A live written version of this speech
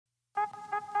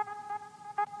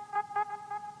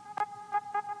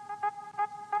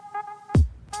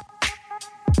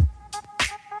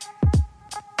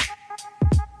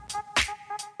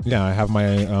Yeah, I have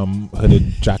my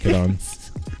hooded jacket on,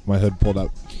 my hood pulled up.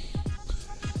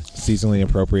 Seasonally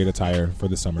appropriate attire for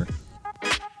the summer.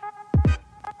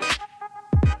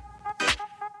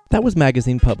 That was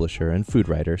magazine publisher and food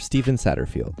writer Stephen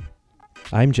Satterfield.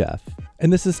 I'm Jeff,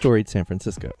 and this is Storied San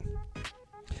Francisco.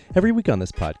 Every week on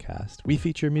this podcast, we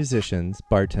feature musicians,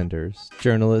 bartenders,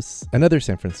 journalists, and other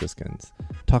San Franciscans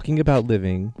talking about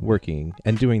living, working,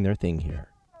 and doing their thing here.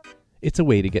 It's a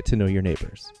way to get to know your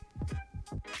neighbors.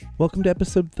 Welcome to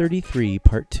episode 33,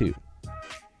 part 2.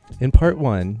 In part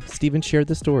 1, Stephen shared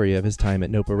the story of his time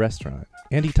at Nopa Restaurant,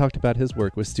 and he talked about his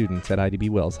work with students at IDB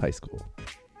Wells High School.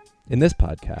 In this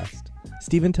podcast,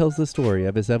 Stephen tells the story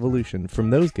of his evolution from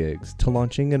those gigs to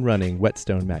launching and running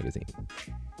Whetstone magazine.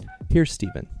 Here's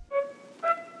Stephen.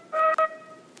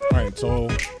 All right, so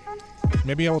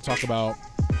maybe I will talk about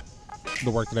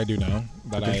the work that I do now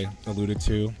that I alluded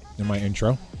to in my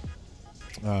intro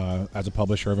as a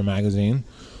publisher of a magazine,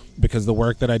 because the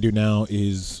work that I do now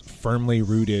is firmly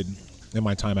rooted in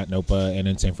my time at Nopa and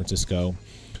in San Francisco.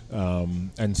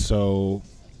 And so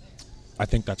I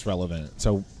think that's relevant.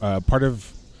 So part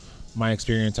of my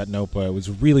experience at Nopa was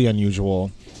really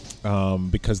unusual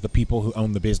because the people who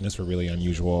own the business were really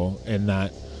unusual in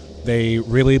that they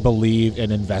really believed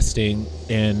in investing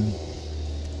in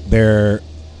their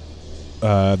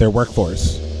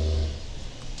workforce.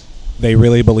 They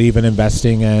really believe in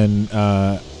investing in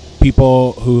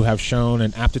people who have shown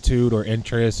an aptitude or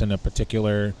interest in a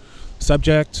particular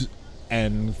subject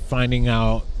and finding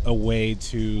out a way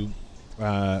to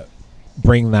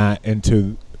bring that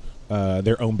into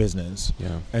their own business.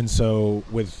 Yeah. And so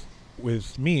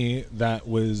with me, that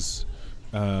was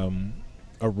a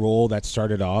role that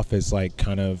started off as like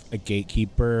kind of a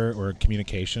gatekeeper or a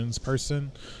communications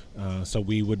person. So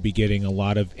we would be getting a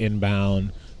lot of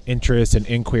inbound interest and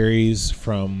inquiries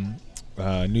from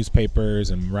newspapers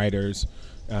and writers.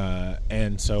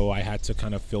 And so I had to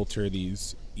kind of filter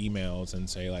these emails and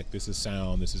say, like, this is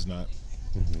sound, this is not.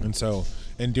 Mm-hmm. And so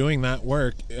in doing that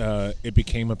work, it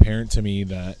became apparent to me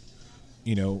that,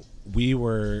 you know, we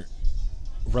were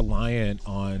reliant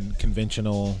on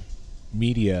conventional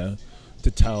media to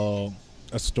tell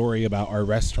a story about our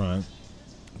restaurant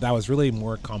that was really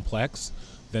more complex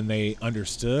than they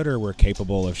understood or were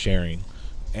capable of sharing.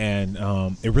 And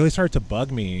it really started to bug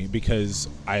me because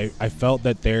I felt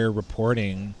that their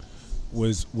reporting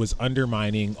was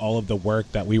undermining all of the work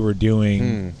that we were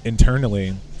doing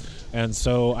internally. And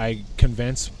so I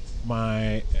convinced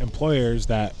my employers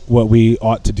that what we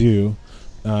ought to do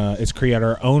is create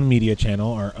our own media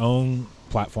channel, our own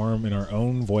platform, and our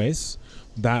own voice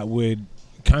that would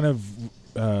kind of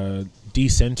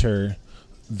decenter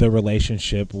the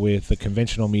relationship with the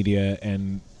conventional media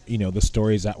and, you know, the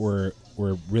stories that were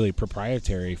really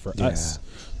proprietary for us.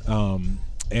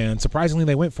 And surprisingly,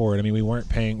 they went for it. I mean, we were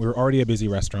already a busy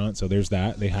restaurant, so there's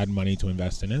that. They had money to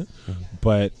invest in it. Mm-hmm.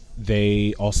 But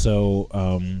they also,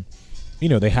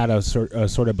 they had a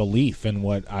sort of belief in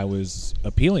what I was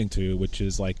appealing to, which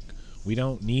is like, we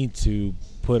don't need to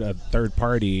put a third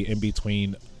party in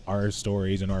between our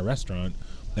stories and our restaurant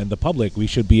and the public. We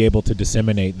should be able to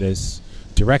disseminate this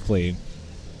directly.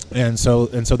 And so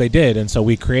they did. And so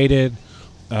we created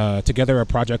together a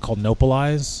project called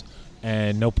Nopalize,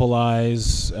 and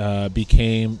Nopalize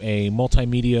became a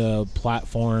multimedia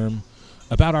platform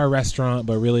about our restaurant,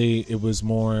 but really it was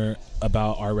more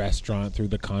about our restaurant through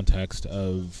the context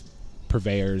of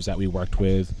purveyors that we worked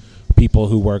with, people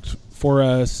who worked for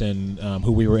us, and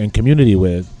who we were in community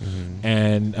with. Mm-hmm.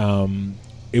 And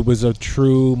it was a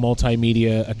true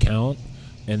multimedia account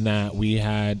in that we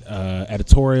had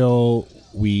editorial,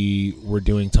 we were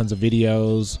doing tons of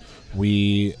videos,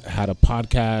 we had a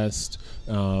podcast,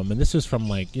 and this was from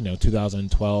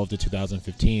 2012 to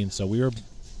 2015. So we were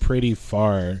pretty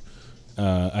far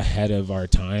ahead of our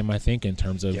time, I think, in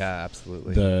terms of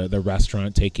absolutely. the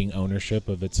restaurant taking ownership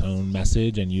of its own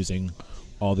message and using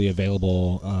all the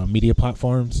available media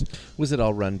platforms. Was it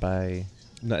all run by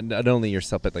not only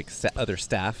yourself, but other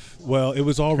staff? Well, it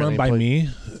was all run by me.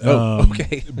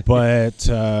 Okay. But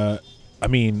I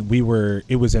mean,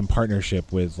 it was in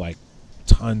partnership with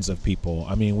tons of people.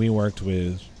 I mean, we worked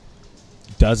with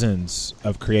dozens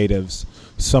of creatives,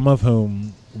 some of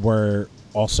whom were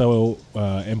also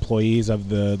employees of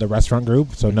the restaurant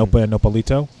group, so mm-hmm. Nopa and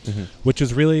Nopalito, mm-hmm. which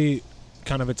is really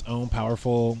kind of its own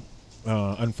powerful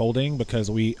unfolding, because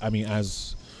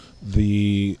as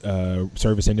the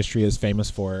service industry is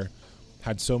famous for,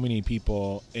 had so many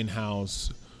people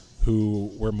in-house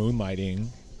who were moonlighting,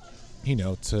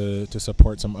 to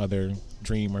support some other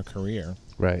dream or career.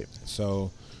 Right.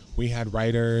 So we had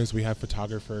writers, we had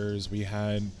photographers, we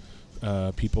had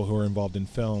people who were involved in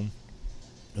film.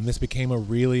 And this became a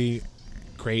really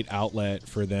great outlet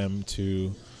for them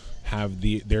to have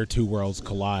their two worlds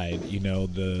collide. You know,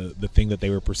 the thing that they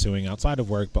were pursuing outside of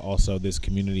work, but also this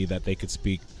community that they could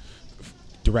speak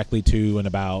directly to and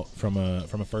about from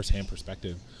a firsthand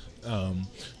perspective.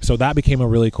 So that became a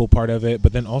really cool part of it.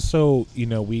 But then also, you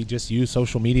know, we just use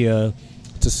social media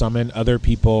to summon other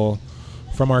people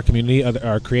from our community,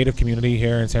 our creative community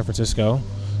here in San Francisco,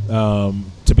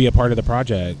 to be a part of the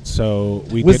project. So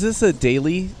this a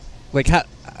daily, like how?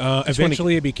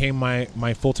 Eventually, it became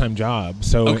my full-time job.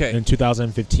 So in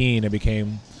 2015, it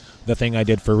became the thing I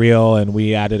did for real, and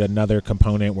we added another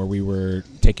component where we were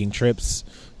taking trips,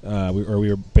 we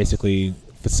were basically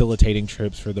facilitating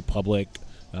trips for the public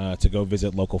to go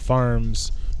visit local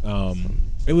farms.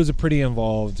 It was a pretty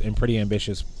involved and pretty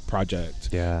ambitious project.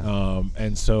 Yeah.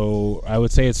 And so I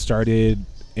would say it started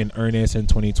in earnest in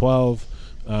 2012.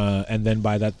 And then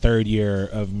by that third year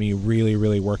of me really,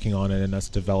 really working on it and us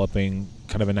developing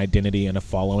kind of an identity and a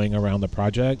following around the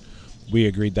project, we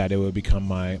agreed that it would become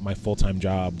my full-time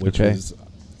job, which was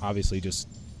obviously just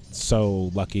so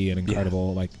lucky and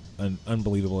incredible, like an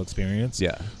unbelievable experience.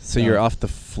 Yeah. So you're off the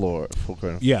floor.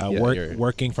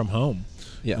 Working from home.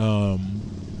 Yeah.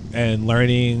 And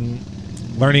learning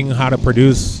how to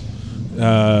produce,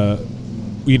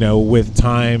 you know, with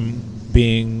time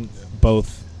being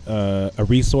both a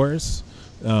resource,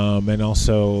 and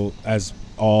also, as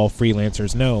all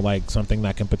freelancers know, like something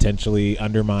that can potentially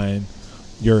undermine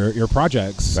your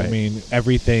projects. Right. I mean,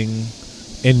 everything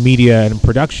in media and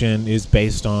production is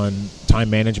based on time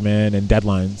management and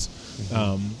deadlines.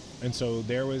 And so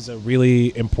there was a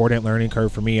really important learning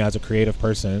curve for me as a creative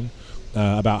person,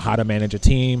 about how to manage a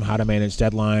team, how to manage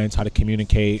deadlines, how to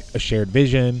communicate a shared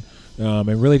vision,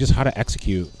 and really just how to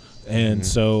execute. And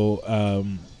so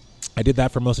I did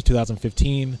that for most of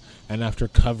 2015, and after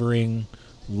covering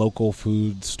local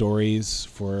food stories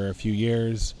for a few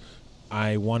years,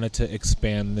 I wanted to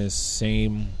expand this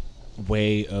same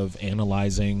way of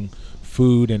analyzing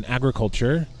food and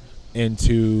agriculture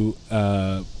into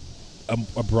a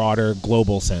broader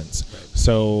global sense.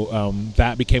 So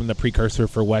that became the precursor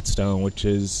for Whetstone, which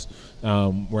is,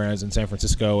 whereas in San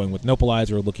Francisco and with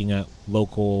Nopalize, we're looking at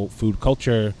local food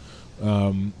culture.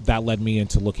 That led me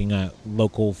into looking at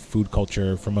local food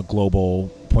culture from a global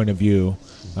point of view,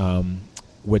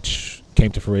 which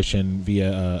came to fruition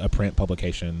via a print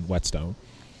publication, Whetstone.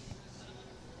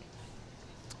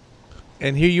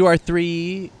 And here you are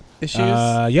 3 issues?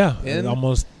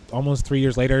 Almost 3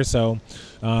 years later. So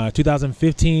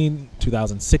 2015,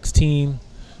 2016,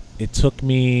 it took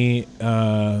me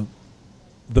the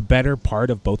better part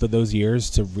of both of those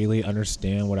years to really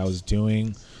understand what I was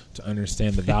doing, to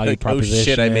understand the value proposition. Oh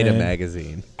shit, I made a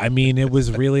magazine. I mean, it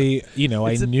was really, you know,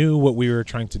 I knew what we were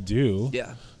trying to do.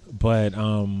 Yeah. But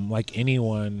like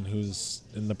anyone who's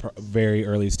in the very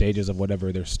early stages of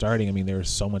whatever they're starting, I mean, there's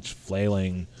so much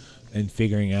flailing and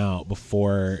figuring out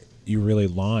before you really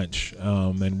launch.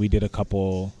 And we did a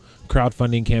couple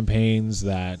crowdfunding campaigns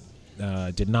that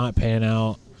did not pan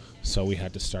out, so we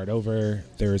had to start over.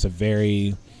 There was a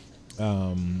very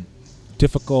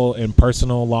difficult and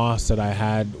personal loss that I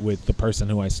had with the person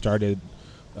who I started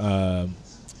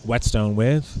Whetstone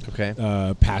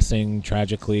with, passing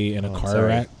tragically in a car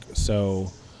wreck. So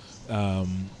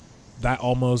that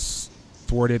almost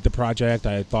thwarted the project.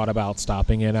 I thought about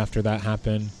stopping it after that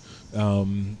happened.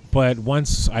 But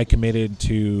once I committed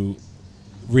to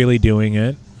really doing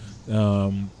it,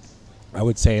 I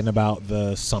would say in about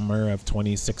the summer of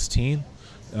 2016,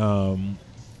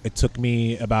 it took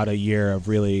me about a year of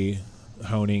really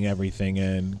honing everything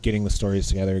and getting the stories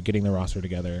together, getting the roster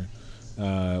together,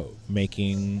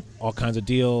 making all kinds of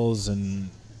deals and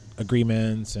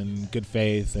agreements and good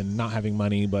faith and not having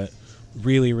money, but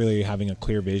really, really having a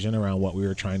clear vision around what we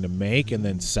were trying to make, and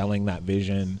then selling that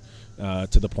vision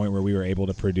to the point where we were able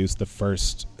to produce the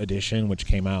first edition, which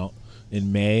came out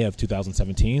in May of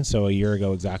 2017, so a year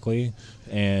ago exactly.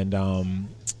 And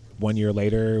 1 year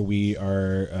later, we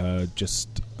are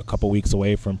just a couple weeks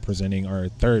away from presenting our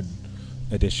third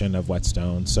edition of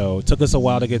Whetstone. So it took us a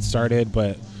while to get started,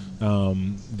 but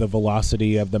the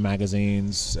velocity of the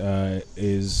magazines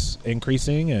is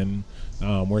increasing, and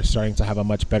we're starting to have a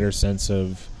much better sense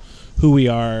of who we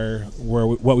are,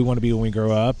 what we want to be when we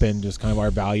grow up, and just kind of our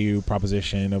value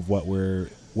proposition of what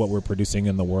we're producing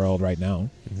in the world right now.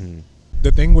 Mm-hmm.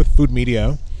 The thing with food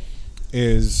media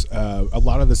is a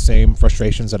lot of the same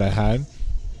frustrations that I had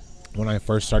when I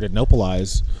first started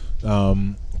Nopalize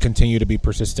continue to be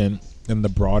persistent in the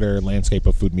broader landscape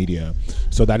of food media.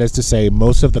 So that is to say,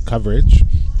 most of the coverage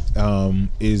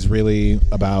is really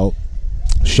about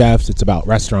chefs, it's about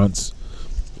restaurants,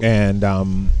 and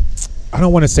I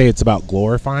don't want to say it's about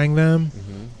glorifying them,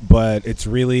 but it's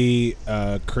really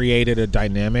created a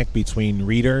dynamic between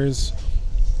readers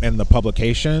and the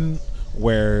publication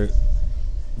where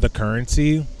the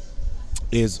currency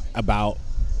is about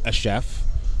a chef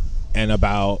and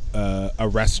about a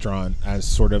restaurant as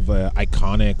sort of a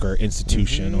iconic or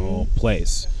institutional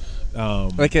place.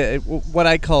 Like what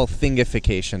I call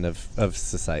thingification of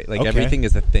society. Like Okay. everything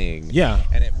is a thing. Yeah.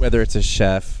 And whether it's a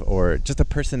chef or just a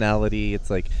personality, it's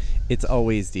like it's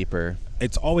always deeper.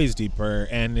 It's always deeper,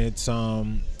 and it's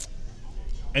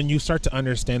and you start to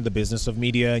understand the business of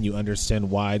media, and you understand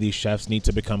why these chefs need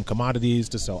to become commodities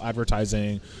to sell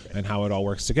advertising and how it all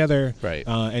works together. Right.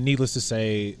 And needless to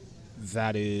say,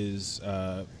 that is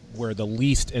where the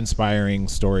least inspiring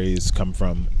stories come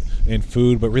from in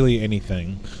food, but really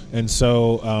anything. And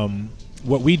so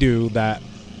what we do that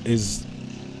is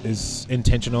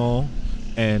intentional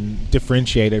and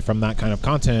differentiated from that kind of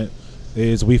content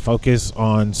is we focus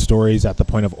on stories at the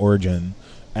point of origin.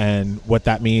 And what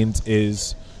that means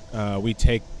is we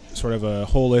take sort of a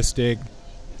holistic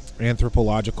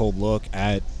anthropological look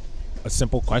at a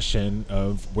simple question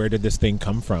of where did this thing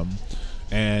come from?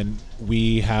 And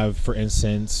we have, for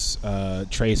instance,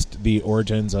 traced the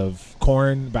origins of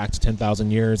corn back to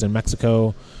 10,000 years in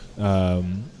Mexico,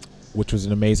 which was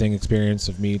an amazing experience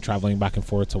of me traveling back and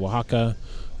forth to Oaxaca.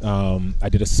 I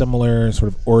did a similar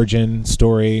sort of origin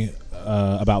story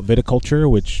about viticulture,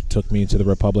 which took me to the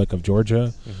Republic of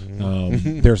Georgia.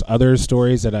 There's other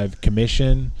stories that I've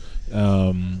commissioned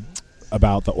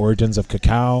about the origins of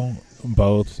cacao,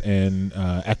 both in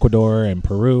Ecuador and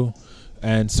Peru.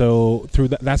 And so through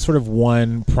that's sort of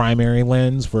one primary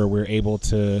lens where we're able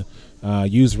to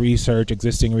use research,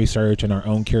 existing research, and our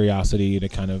own curiosity to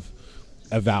kind of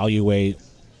evaluate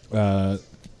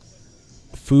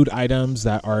food items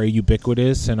that are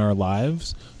ubiquitous in our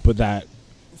lives, but that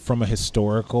from a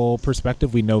historical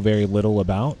perspective we know very little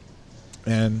about.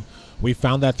 And we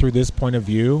found that through this point of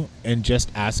view and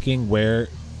just asking where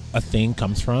a thing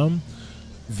comes from,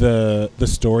 the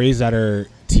stories that are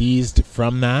teased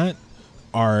from that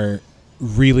are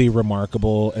really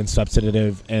remarkable and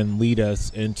substantive and lead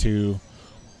us into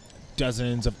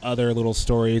dozens of other little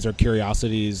stories or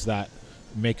curiosities that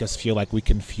make us feel like we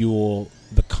can fuel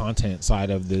the content side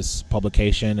of this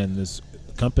publication and this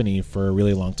company for a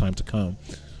really long time to come.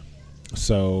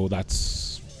 So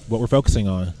that's what we're focusing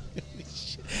on.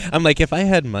 I'm like, if I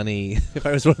had money, if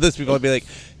I was one of those people, I'd be like,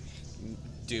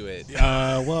 do it.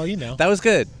 Well, you know. That was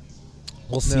good.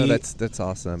 We'll see. No, that's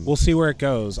awesome. We'll see where it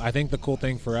goes. I think the cool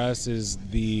thing for us is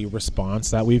the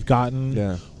response that we've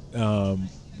gotten. Yeah.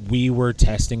 We were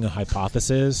testing a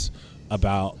hypothesis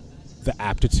about the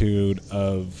aptitude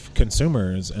of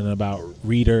consumers and about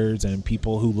readers and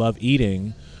people who love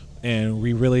eating. And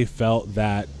we really felt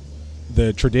that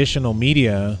the traditional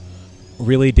media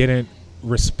really didn't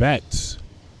respect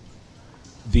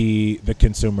the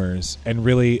consumers and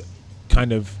really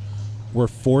kind of were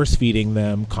force feeding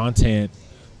them content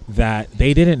that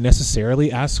they didn't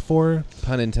necessarily ask for.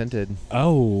 Pun intended.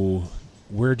 Oh,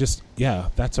 we're just, yeah,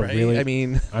 that's a right? really,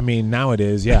 I mean, now it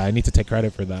is. Yeah, I need to take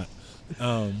credit for that.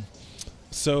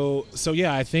 So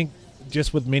yeah, I think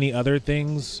just with many other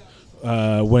things,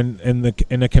 when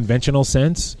in a conventional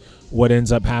sense, what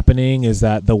ends up happening is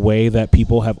that the way that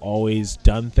people have always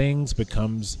done things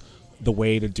becomes the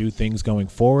way to do things going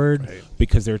forward, right?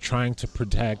 Because they're trying to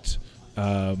protect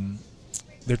either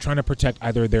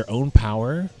their own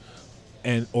power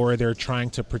or they're trying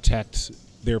to protect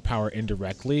their power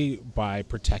indirectly by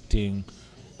protecting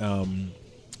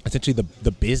essentially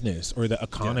the business or the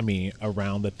economy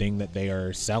around the thing that they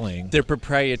are selling. Their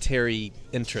proprietary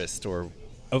interest or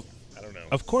I don't know.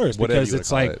 Of course, whatever because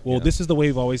it's like, this is the way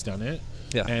we've always done it.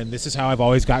 Yeah. And this is how I've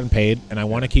always gotten paid, and I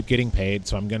want to keep getting paid,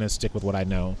 so I'm going to stick with what I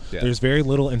know. Yeah. There's very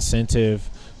little incentive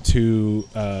to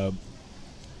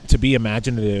be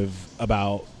imaginative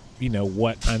about,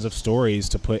 what kinds of stories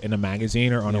to put in a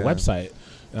magazine or on a website,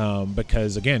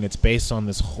 because again, it's based on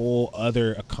this whole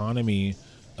other economy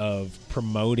of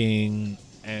promoting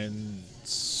and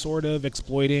sort of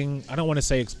exploiting. I don't want to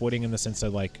say exploiting in the sense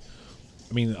of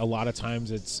a lot of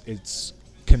times it's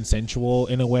consensual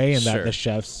in a way, and that the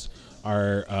chefs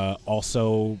are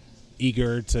also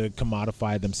eager to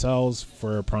commodify themselves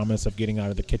for a promise of getting out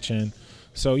of the kitchen.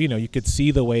 So, you could see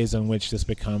the ways in which this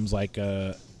becomes like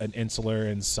an insular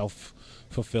and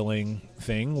self-fulfilling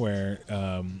thing where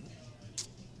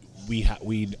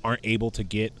we aren't able to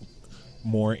get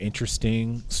more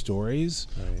interesting stories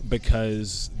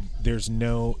because there's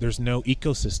no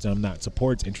ecosystem that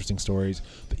supports interesting stories.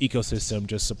 The ecosystem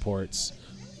just supports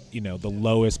the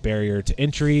lowest barrier to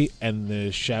entry and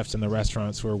the chefs and the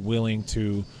restaurants who are willing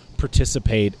to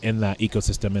participate in that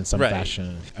ecosystem in some Right.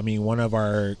 fashion. I mean, one of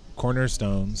our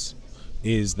cornerstones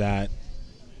is that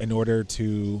in order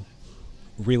to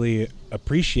really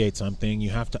appreciate something, you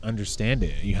have to understand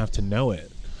it, you have to know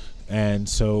it. And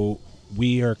so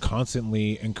we are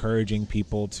constantly encouraging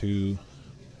people to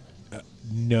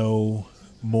know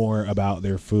more about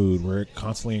their food. We're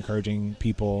constantly encouraging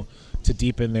people to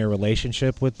deepen their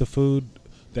relationship with the food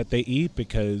that they eat,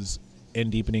 because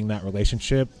in deepening that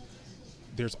relationship,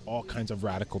 there's all kinds of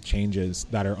radical changes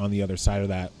that are on the other side of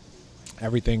that.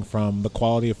 Everything from the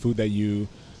quality of food that you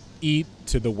eat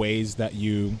to the ways that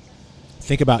you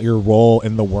think about your role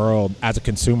in the world as a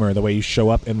consumer, the way you show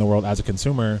up in the world as a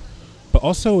consumer, but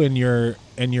also in your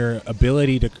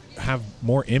ability to have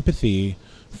more empathy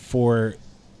for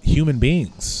human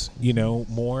beings, you know,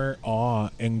 more awe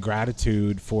and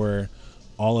gratitude for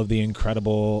all of the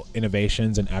incredible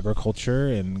innovations in agriculture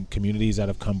and communities that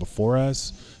have come before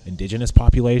us, indigenous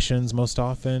populations most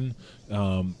often.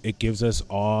 It gives us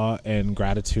awe and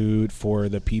gratitude for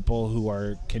the people who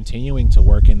are continuing to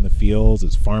work in the fields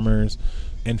as farmers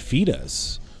and feed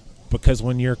us. Because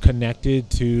when you're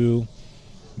connected to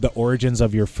the origins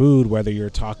of your food, whether you're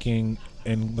talking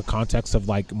in the context of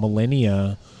like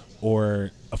millennia or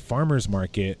a farmer's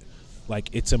market, like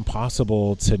it's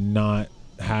impossible to not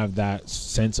have that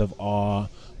sense of awe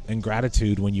and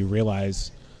gratitude when you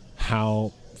realize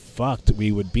how fucked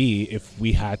we would be if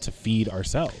we had to feed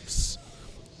ourselves,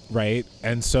 right?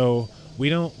 And so we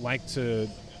don't like to,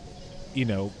 you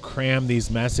know, cram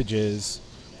these messages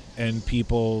in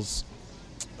people's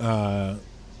inboxes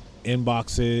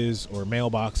or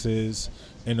mailboxes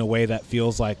in a way that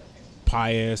feels like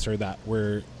pious or that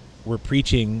we're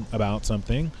preaching about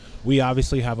something. We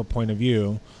obviously have a point of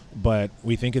view, but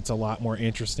we think it's a lot more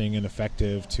interesting and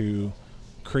effective to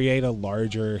create a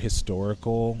larger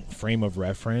historical frame of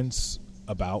reference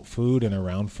about food and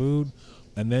around food,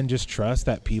 and then just trust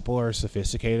that people are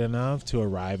sophisticated enough to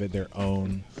arrive at their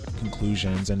own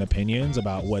conclusions and opinions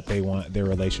about what they want their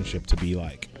relationship to be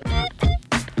like.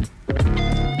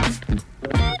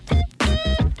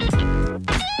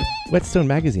 Whetstone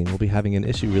Magazine will be having an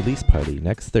issue release party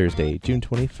next Thursday, June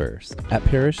 21st, at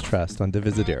Parish Trust on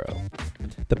Divisadero.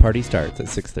 The party starts at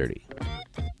 6:30.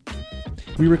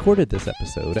 We recorded this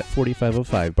episode at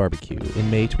 4505 Barbecue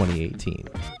in May 2018.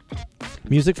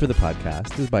 Music for the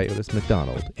podcast is by Otis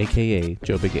McDonald, aka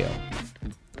Joe Bigale.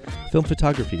 Film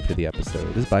photography for the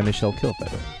episode is by Michelle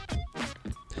Kilfeather.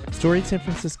 Storied San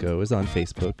Francisco is on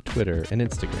Facebook, Twitter, and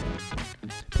Instagram.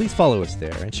 Please follow us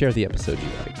there and share the episode you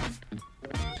like.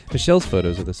 Michelle's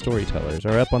photos of the storytellers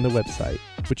are up on the website,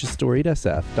 which is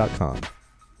storiedsf.com.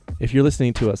 If you're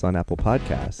listening to us on Apple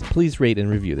Podcasts, please rate and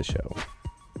review the show.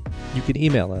 You can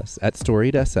email us at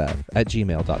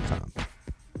storiedsf@gmail.com.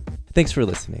 Thanks for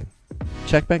listening.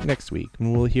 Check back next week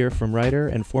when we'll hear from writer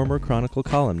and former Chronicle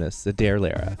columnist Adair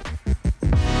Lara.